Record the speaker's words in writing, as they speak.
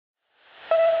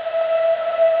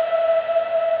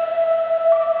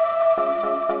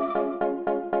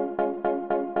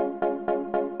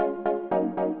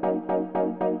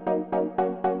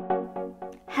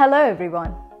Hello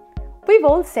everyone. We've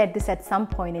all said this at some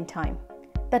point in time,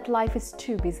 that life is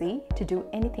too busy to do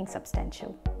anything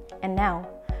substantial. And now,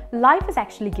 life has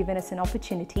actually given us an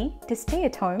opportunity to stay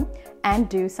at home and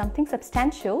do something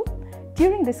substantial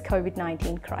during this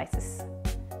COVID-19 crisis.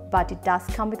 But it does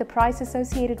come with a price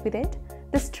associated with it,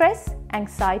 the stress,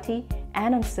 anxiety,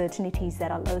 and uncertainties that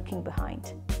are lurking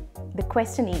behind. The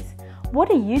question is,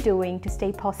 what are you doing to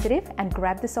stay positive and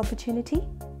grab this opportunity?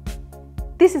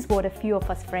 This is what a few of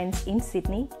us friends in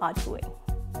Sydney are doing.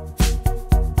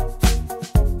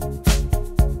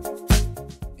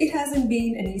 It hasn't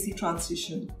been an easy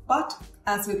transition, but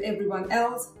as with everyone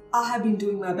else, I have been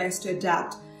doing my best to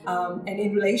adapt. And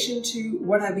in relation to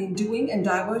what I've been doing and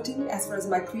diverting as far as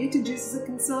my creative juices are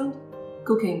concerned,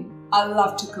 cooking. I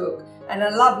love to cook and I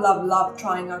love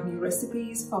trying out new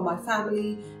recipes for my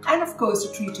family and of course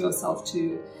to treat yourself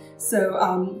too.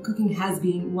 So cooking has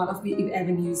been one of the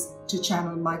avenues to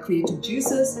channel my creative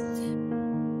juices.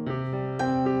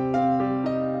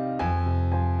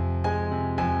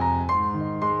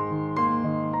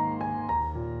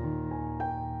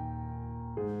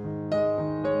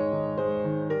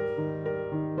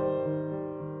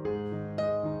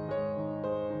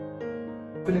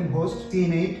 Film host,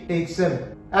 scene 8, take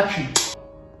 7. Action.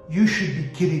 You should be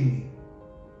kidding me.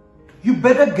 You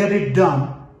better get it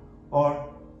done or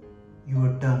you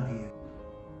are done here.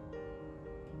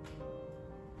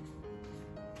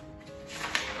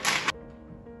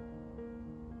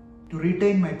 To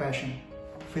retain my passion,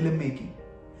 filmmaking,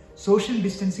 social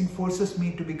distancing forces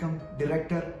me to become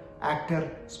director,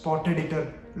 actor, spot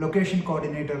editor, location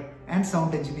coordinator and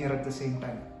sound engineer at the same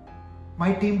time.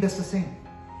 My team does the same.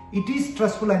 It is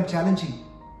stressful and challenging,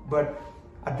 but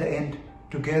at the end,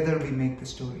 together we make the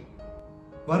story.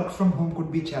 Work from home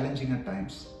could be challenging at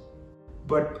times,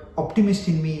 but optimist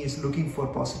in me is looking for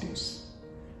positives.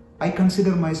 I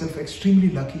consider myself extremely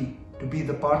lucky to be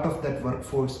the part of that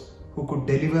workforce who could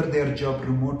deliver their job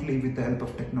remotely with the help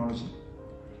of technology.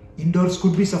 Indoors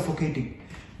could be suffocating,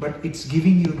 but it's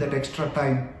giving you that extra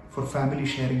time for family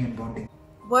sharing and bonding.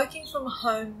 Working from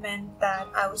home meant that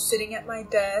I was sitting at my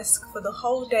desk for the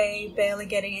whole day, barely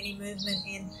getting any movement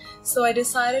in. So I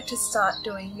decided to start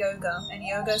doing yoga, and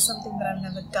yoga is something that I've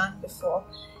never done before.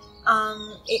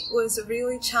 It was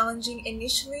really challenging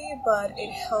initially, but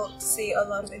it helped see a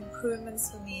lot of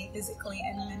improvements for me physically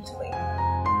and mentally.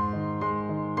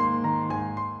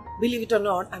 Believe it or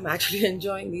not, I'm actually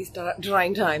enjoying these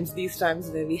trying times, these times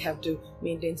where we have to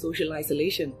maintain social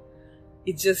isolation.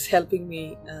 It's just helping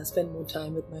me spend more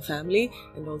time with my family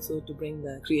and also to bring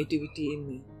the creativity in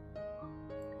me.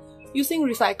 Using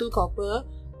recycled copper,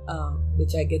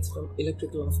 which I get from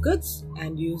electrical off goods,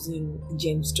 and using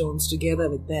gemstones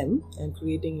together with them and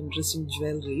creating interesting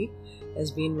jewelry has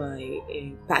been my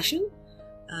passion.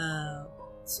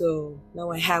 So now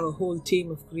I have a whole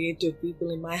team of creative people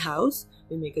in my house.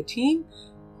 We make a team.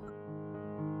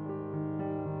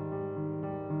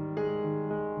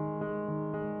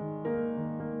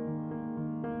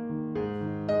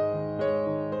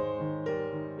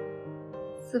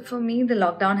 So for me, the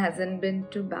lockdown hasn't been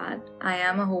too bad. I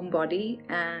am a homebody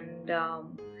and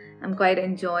I'm quite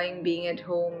enjoying being at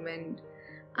home, and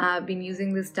I've been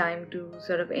using this time to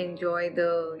sort of enjoy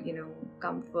the,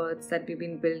 comforts that we've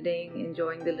been building,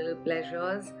 enjoying the little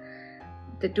pleasures.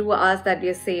 The 2 hours that we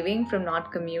are saving from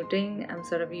not commuting, I'm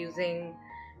sort of using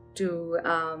to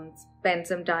spend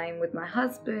some time with my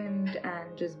husband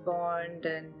and just bond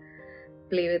and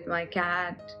play with my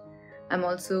cat. I'm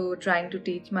also trying to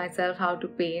teach myself how to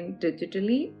paint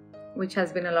digitally, which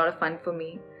has been a lot of fun for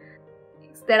me.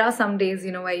 There are some days,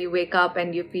 where you wake up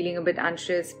and you're feeling a bit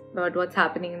anxious about what's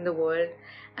happening in the world,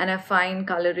 and I find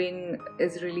coloring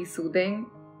is really soothing.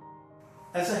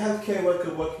 As a healthcare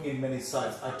worker working in many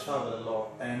sites, I travel a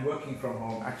lot, and working from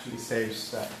home actually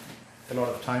saves a lot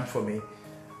of time for me.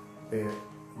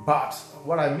 But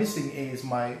what I'm missing is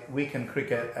my weekend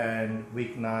cricket and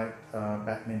weeknight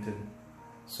badminton.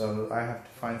 So I have to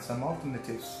find some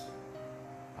alternatives.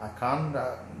 I can't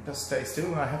just stay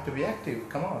still, I have to be active,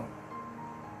 come on.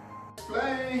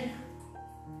 Play!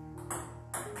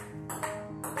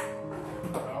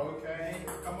 Okay,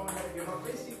 come on, you're not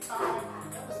wasting time.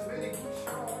 That was a very good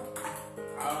shot.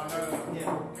 No,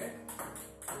 yeah, okay.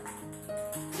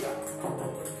 Yeah.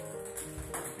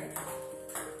 Okay.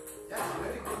 That's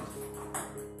very good.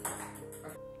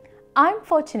 I'm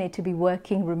fortunate to be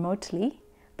working remotely,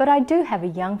 but I do have a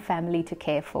young family to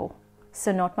care for.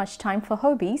 So not much time for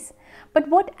hobbies, but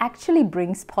what actually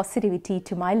brings positivity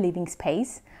to my living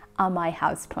space are my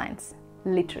houseplants,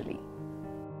 literally.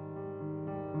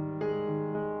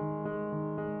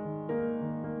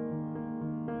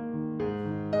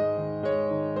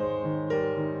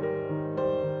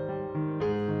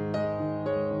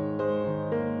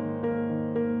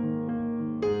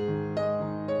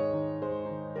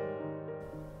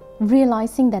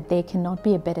 Realizing that there cannot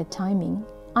be a better timing,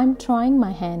 I'm trying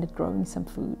my hand at growing some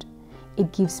food.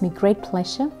 It gives me great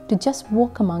pleasure to just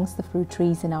walk amongst the fruit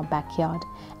trees in our backyard,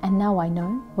 and now I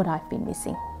know what I've been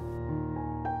missing.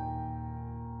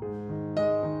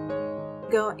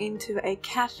 Go into a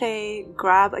cafe,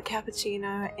 grab a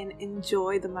cappuccino and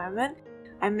enjoy the moment.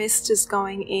 I miss just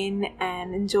going in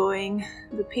and enjoying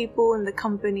the people and the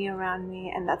company around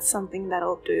me, and that's something that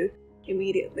I'll do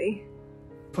immediately.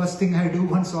 First thing I do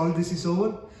once all this is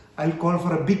over, I'll call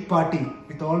for a big party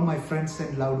with all my friends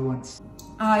and loved ones.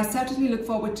 I certainly look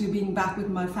forward to being back with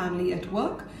my family at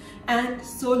work, and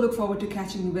so look forward to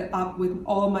catching up with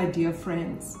all my dear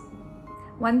friends.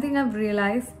 One thing I've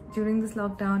realized during this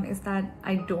lockdown is that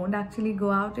I don't actually go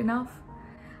out enough.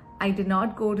 I did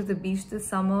not go to the beach this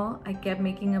summer. I kept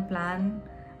making a plan.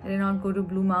 I did not go to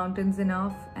Blue Mountains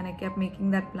enough, and I kept making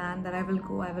that plan that I will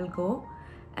go.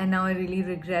 And now I really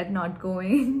regret not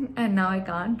going and now I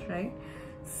can't, right?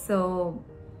 So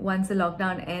once the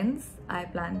lockdown ends, I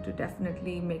plan to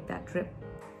definitely make that trip.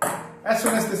 As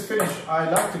soon as this finishes, I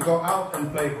like to go out and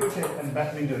play cricket and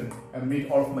badminton and meet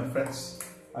all of my friends.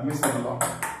 I miss them a lot,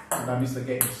 and I miss the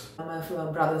games. My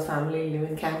brother's family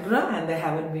live in Canberra and they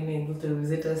haven't been able to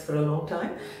visit us for a long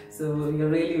time. So we're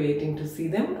really waiting to see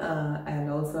them,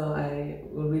 and also I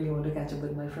really want to catch up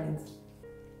with my friends.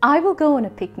 I will go on a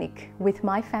picnic with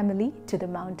my family to the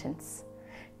mountains,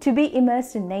 to be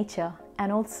immersed in nature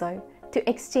and also to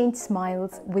exchange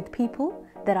smiles with people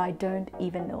that I don't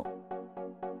even know.